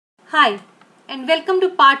Hi, and welcome to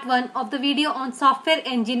part 1 of the video on software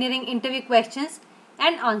engineering interview questions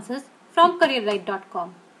and answers from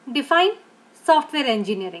careerguide.com. Define software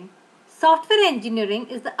engineering. Software engineering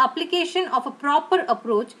is the application of a proper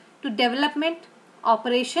approach to development,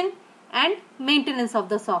 operation, and maintenance of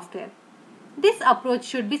the software. This approach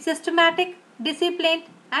should be systematic, disciplined,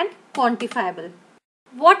 and quantifiable.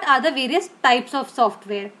 What are the various types of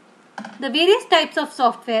software? The various types of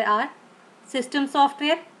software are system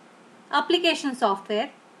software, application software,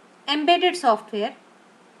 embedded software,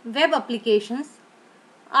 web applications,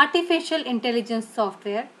 artificial intelligence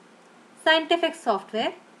software, scientific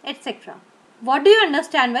software, etc. What do you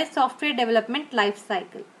understand by software development life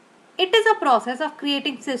cycle? It is a process of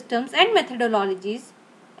creating systems and methodologies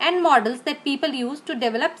and models that people use to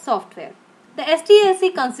develop software. The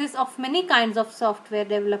SDLC consists of many kinds of software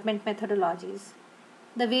development methodologies.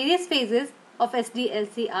 The various phases of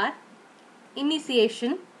SDLC are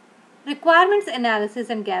initiation, requirements analysis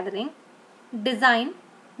and gathering, design,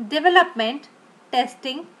 development,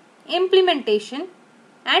 testing, implementation,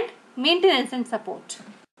 and maintenance and support.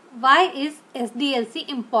 Why is SDLC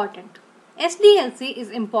important? SDLC is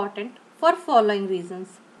important for following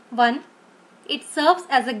reasons. 1. It serves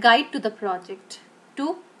as a guide to the project.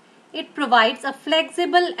 2. It provides a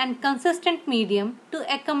flexible and consistent medium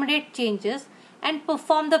to accommodate changes and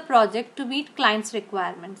perform the project to meet clients'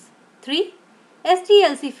 requirements. 3.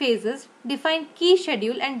 SDLC phases define key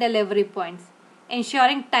schedule and delivery points,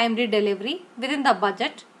 ensuring timely delivery within the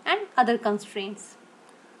budget and other constraints.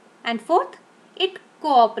 And 4th, it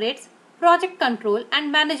cooperates project control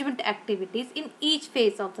and management activities in each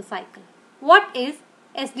phase of the cycle. What is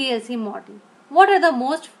SDLC model? What are the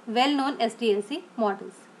most well-known SDLC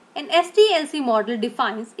models? An SDLC model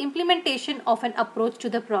defines implementation of an approach to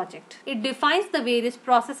the project. It defines the various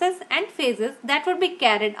processes and phases that would be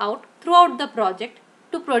carried out throughout the project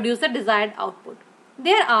to produce the desired output.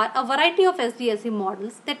 There are a variety of SDLC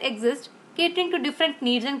models that exist catering to different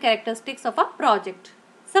needs and characteristics of a project.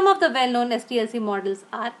 Some of the well-known SDLC models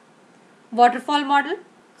are Waterfall model,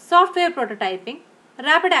 software prototyping,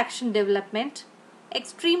 rapid action development,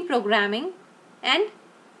 extreme programming, and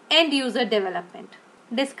end-user development.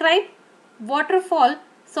 Describe Waterfall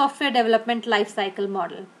software development lifecycle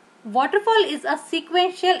model. Waterfall is a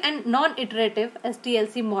sequential and non-iterative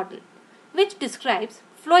SDLC model which describes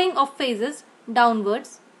flowing of phases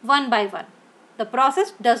downwards one by one. The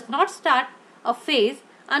process does not start a phase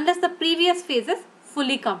unless the previous phase is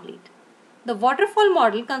fully complete. The waterfall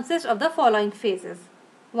model consists of the following phases.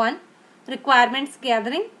 1. Requirements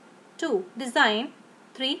gathering. 2. Design.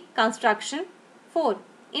 3. Construction. 4.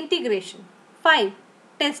 Integration. 5.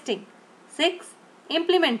 Testing. 6.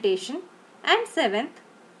 Implementation. And 7th.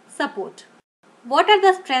 Support. What are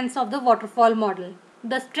the strengths of the waterfall model?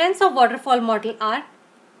 The strengths of waterfall model are: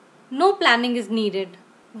 no planning is needed,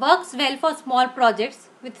 works well for small projects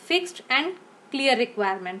with fixed and clear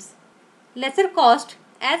requirements, lesser cost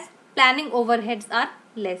as planning overheads are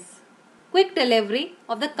less, quick delivery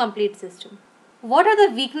of the complete system. What are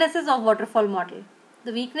the weaknesses of waterfall model?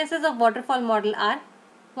 The weaknesses of waterfall model are: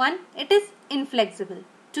 1. It is inflexible.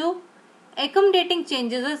 2. Accommodating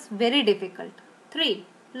changes is very difficult. 3.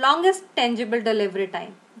 Longest tangible delivery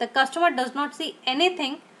time. The customer does not see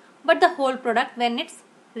anything but the whole product when it's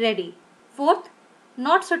ready. 4th,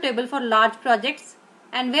 not suitable for large projects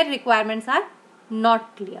and where requirements are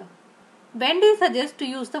not clear. When do you suggest to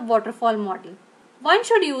use the waterfall model? One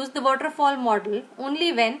should use the waterfall model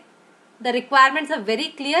only when the requirements are very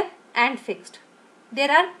clear and fixed. There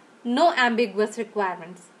are no ambiguous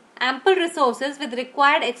requirements. Ample resources with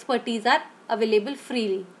required expertise are available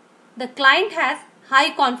freely. The client has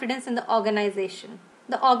high confidence in the organization.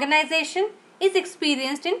 The organization is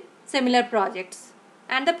experienced in similar projects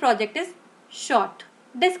and the project is short.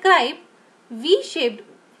 Describe V-shaped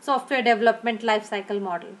software development lifecycle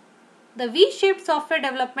model. The V-shaped software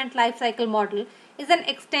development lifecycle model is an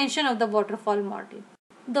extension of the waterfall model.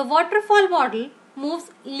 The waterfall model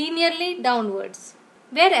moves linearly downwards,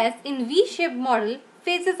 whereas in V-shaped model,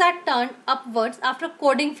 phases are turned upwards after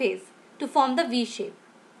coding phase to form the V shape.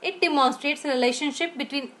 It demonstrates a relationship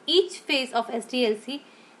between each phase of SDLC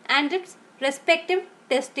and its respective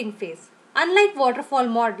testing phase. Unlike waterfall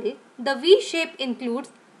model, the V shape includes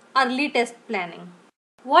early test planning.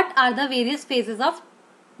 What are the various phases of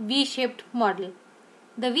V-shaped model?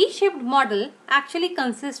 The V-shaped model actually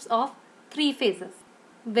consists of 3 phases: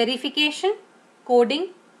 verification, coding,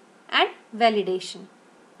 and validation.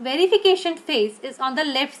 Verification phase is on the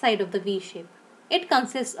left side of the V shape. It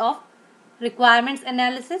consists of requirements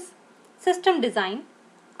analysis, system design,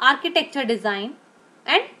 architecture design,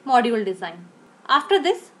 and module design. After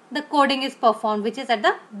this, the coding is performed, which is at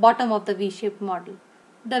the bottom of the V-shaped model.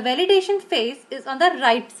 The validation phase is on the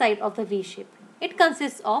right side of the V-shape. It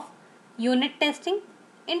consists of unit testing,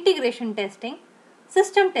 integration testing,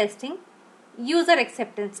 system testing, user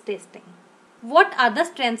acceptance testing. What are the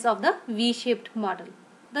strengths of the V-shaped model?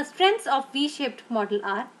 The strengths of V-shaped model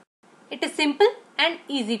are: it is simple and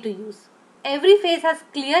easy to use. Every phase has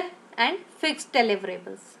clear and fixed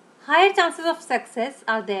deliverables. Higher chances of success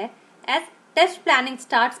are there as test planning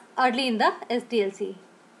starts early in the SDLC.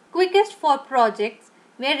 Quickest for projects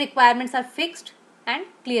where requirements are fixed and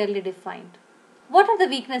clearly defined. What are the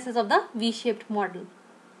weaknesses of the V-shaped model?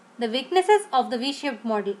 The weaknesses of the V-shaped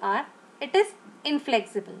model are: it is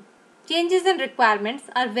inflexible. Changes in requirements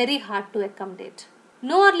are very hard to accommodate.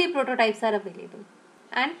 No early prototypes are available.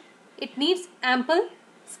 And it needs ample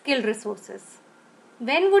skilled resources.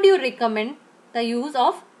 When would you recommend the use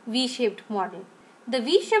of V-shaped model? The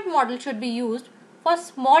V-shaped model should be used for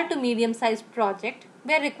small to medium sized projects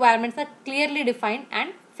where requirements are clearly defined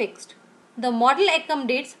and fixed. The model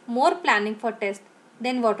accommodates more planning for tests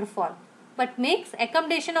than Waterfall, but makes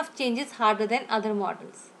accommodation of changes harder than other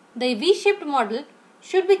models. The V-shaped model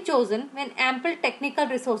should be chosen when ample technical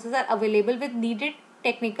resources are available with needed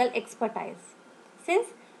technical expertise. Since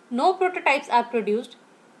no prototypes are produced,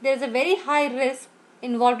 there is a very high risk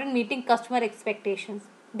involved in meeting customer expectations.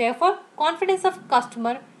 Therefore, confidence of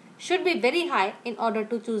customer should be very high in order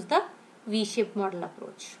to choose the V-shaped model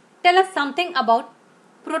approach. Tell us something about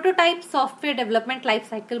prototype software development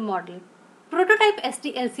lifecycle model. Prototype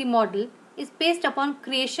SDLC model is based upon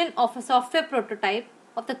creation of a software prototype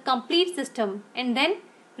of the complete system and then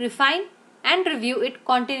refine and review it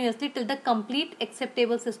continuously till the complete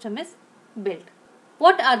acceptable system is built.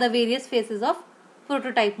 What are the various phases of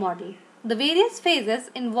prototype model? The various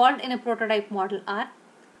phases involved in a prototype model are: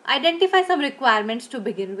 identify some requirements to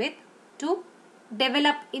begin with, 2.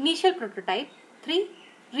 develop initial prototype, 3.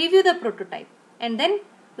 review the prototype, and then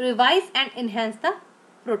revise and enhance the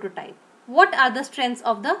prototype. What are the strengths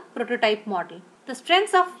of the prototype model? The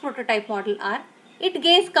strengths of prototype model are: it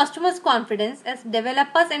gains customers' confidence as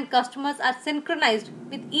developers and customers are synchronized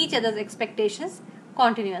with each other's expectations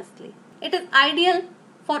continuously. It is ideal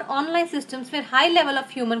for online systems where high level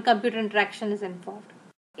of human-computer interaction is involved.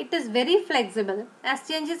 It is very flexible as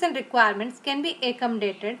changes in requirements can be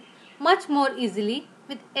accommodated much more easily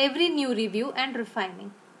with every new review and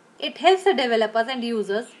refining. It helps the developers and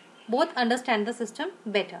users both understand the system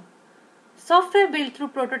better. Software built through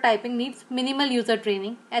prototyping needs minimal user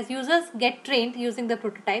training as users get trained using the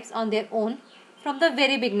prototypes on their own from the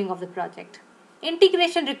very beginning of the project.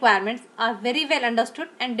 Integration requirements are very well understood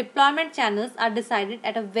and deployment channels are decided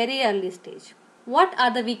at a very early stage. What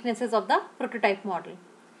are the weaknesses of the prototype model?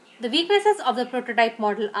 The weaknesses of the prototype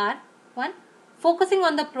model are: 1. Focusing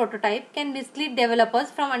on the prototype can mislead developers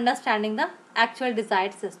from understanding the actual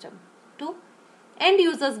desired system. 2. End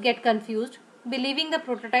users get confused, believing the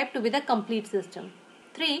prototype to be the complete system.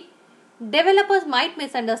 3. Developers might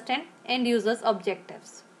misunderstand end users'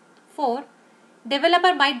 objectives. 4.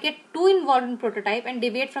 Developer might get too involved in prototype and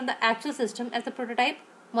deviate from the actual system as the prototype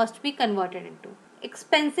must be converted into.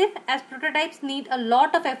 Expensive as prototypes need a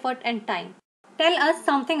lot of effort and time. Tell us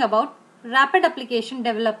something about rapid application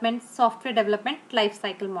development software development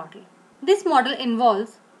lifecycle model. This model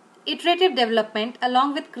involves iterative development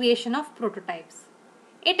along with creation of prototypes.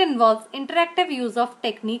 It involves interactive use of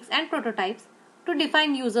techniques and prototypes to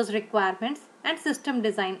define users' requirements and system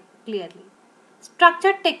design clearly.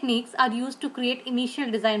 Structured techniques are used to create initial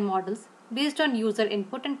design models based on user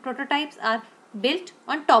input, and prototypes are built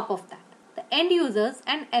on top of that. The end users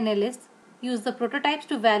and analysts use the prototypes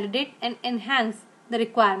to validate and enhance the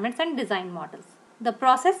requirements and design models. The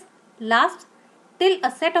process lasts till a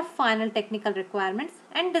set of final technical requirements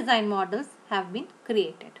and design models have been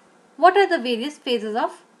created. What are the various phases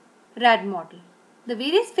of RAD model? The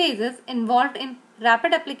various phases involved in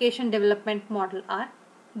rapid application development model are: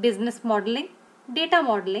 business modeling, data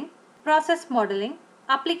modeling, process modeling,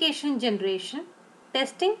 application generation,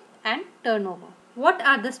 testing, and turnover. What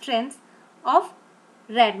are the strengths of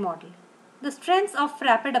RAD model? The strengths of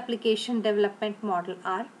rapid application development model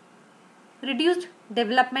are: reduced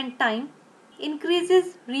development time,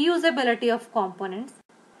 increases reusability of components,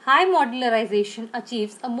 high modularization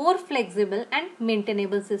achieves a more flexible and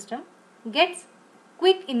maintainable system, gets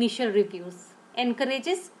quick initial reviews,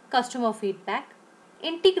 encourages customer feedback,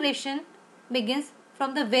 integration begins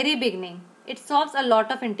from the very beginning. It solves a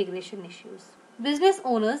lot of integration issues. Business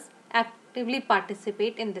owners actively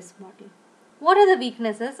participate in this model. What are the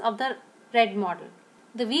weaknesses of the RAD model?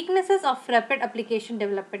 The weaknesses of rapid application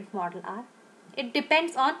development model are: it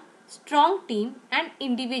depends on strong team and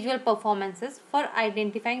individual performances for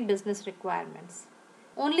identifying business requirements.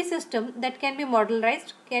 Only system that can be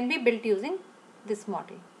modularized can be built using this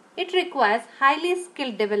model. It requires highly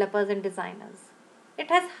skilled developers and designers. It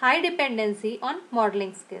has high dependency on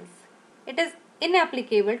modeling skills. It is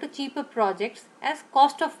inapplicable to cheaper projects as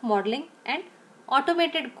cost of modeling and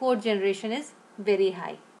automated code generation is very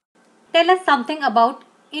high. Tell us something about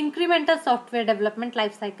incremental software development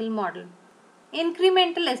lifecycle model.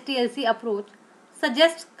 Incremental SDLC approach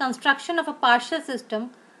suggests construction of a partial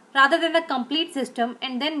system rather than a complete system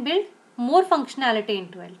and then build more functionality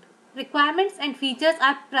into it. Requirements and features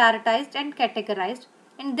are prioritized and categorized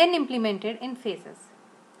and then implemented in phases.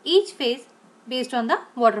 Each phase based on the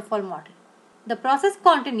waterfall model. The process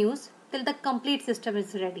continues till the complete system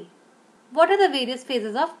is ready. What are the various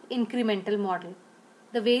phases of incremental model?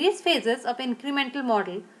 The various phases of incremental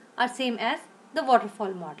model are same as the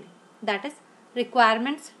waterfall model. That is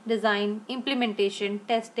requirements, design, implementation,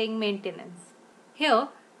 testing, maintenance. Here,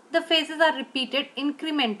 the phases are repeated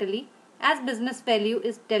incrementally as business value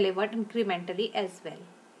is delivered incrementally as well.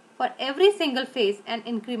 For every single phase and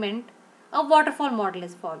increment, a waterfall model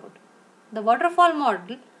is followed. The waterfall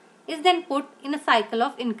model is then put in a cycle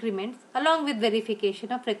of increments along with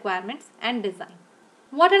verification of requirements and design.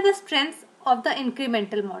 What are the strengths of the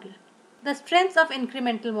incremental model? The strengths of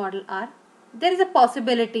incremental model are there is a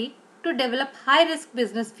possibility to develop high-risk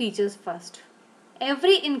business features first.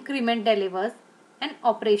 Every increment delivers an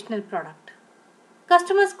operational product.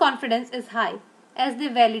 Customers' confidence is high as they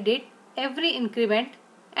validate every increment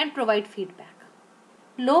and provide feedback.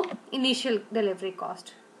 Low initial delivery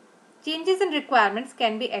cost. Changes in requirements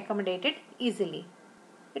can be accommodated easily.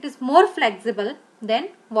 It is more flexible than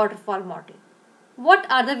waterfall model. What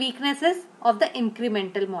are the weaknesses of the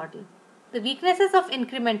incremental model? The weaknesses of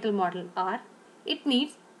incremental model are it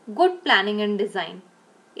needs good planning and design.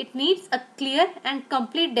 It needs a clear and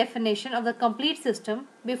complete definition of the complete system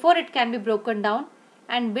before it can be broken down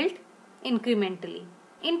and built incrementally.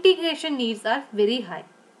 Integration needs are very high.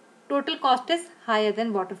 Total cost is higher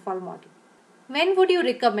than waterfall model. When would you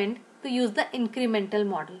recommend to use the incremental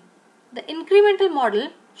model? The incremental model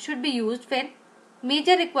should be used when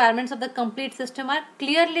major requirements of the complete system are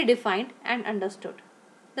clearly defined and understood.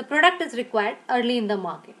 The product is required early in the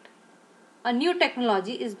market. A new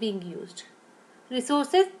technology is being used.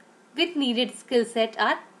 Resources with needed skill set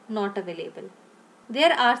are not available.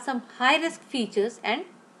 There are some high-risk features and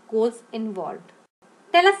goals involved.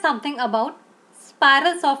 Tell us something about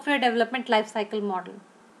Spiral Software Development Lifecycle Model.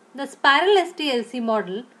 The Spiral SDLC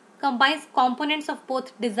model combines components of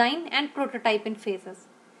both design and prototyping phases.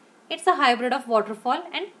 It's a hybrid of waterfall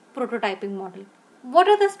and prototyping model. What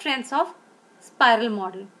are the strengths of spiral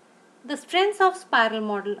model? The strengths of spiral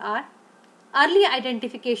model are early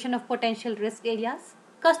identification of potential risk areas.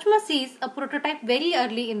 Customer sees a prototype very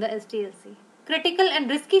early in the SDLC. Critical and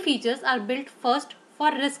risky features are built first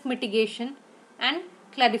for risk mitigation and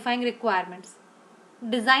clarifying requirements.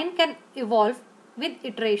 Design can evolve with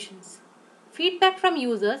iterations. Feedback from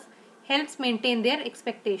users helps maintain their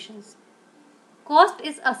expectations. Cost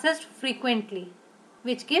is assessed frequently,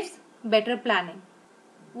 which gives better planning.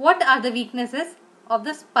 What are the weaknesses of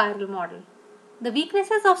the spiral model? The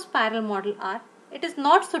weaknesses of spiral model are it is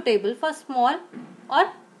not suitable for small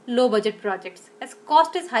or low budget projects as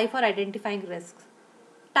cost is high for identifying risks.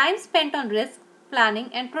 Time spent on risk, planning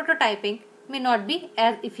and prototyping may not be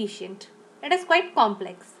as efficient. It is quite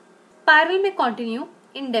complex. Spiral may continue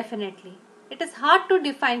indefinitely. It is hard to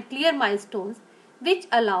define clear milestones which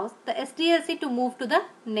allows the SDLC to move to the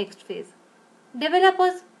next phase.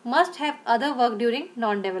 Developers must have other work during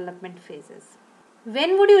non-development phases.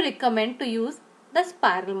 When would you recommend to use the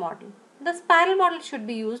spiral model? The spiral model should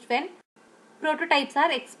be used when prototypes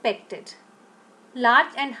are expected.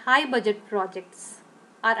 Large and high budget projects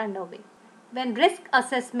are underway. When risk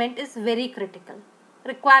assessment is very critical.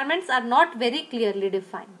 Requirements are not very clearly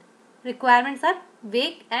defined. Requirements are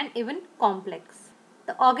vague and even complex.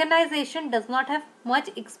 The organization does not have much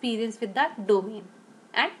experience with that domain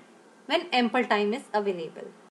and when ample time is available.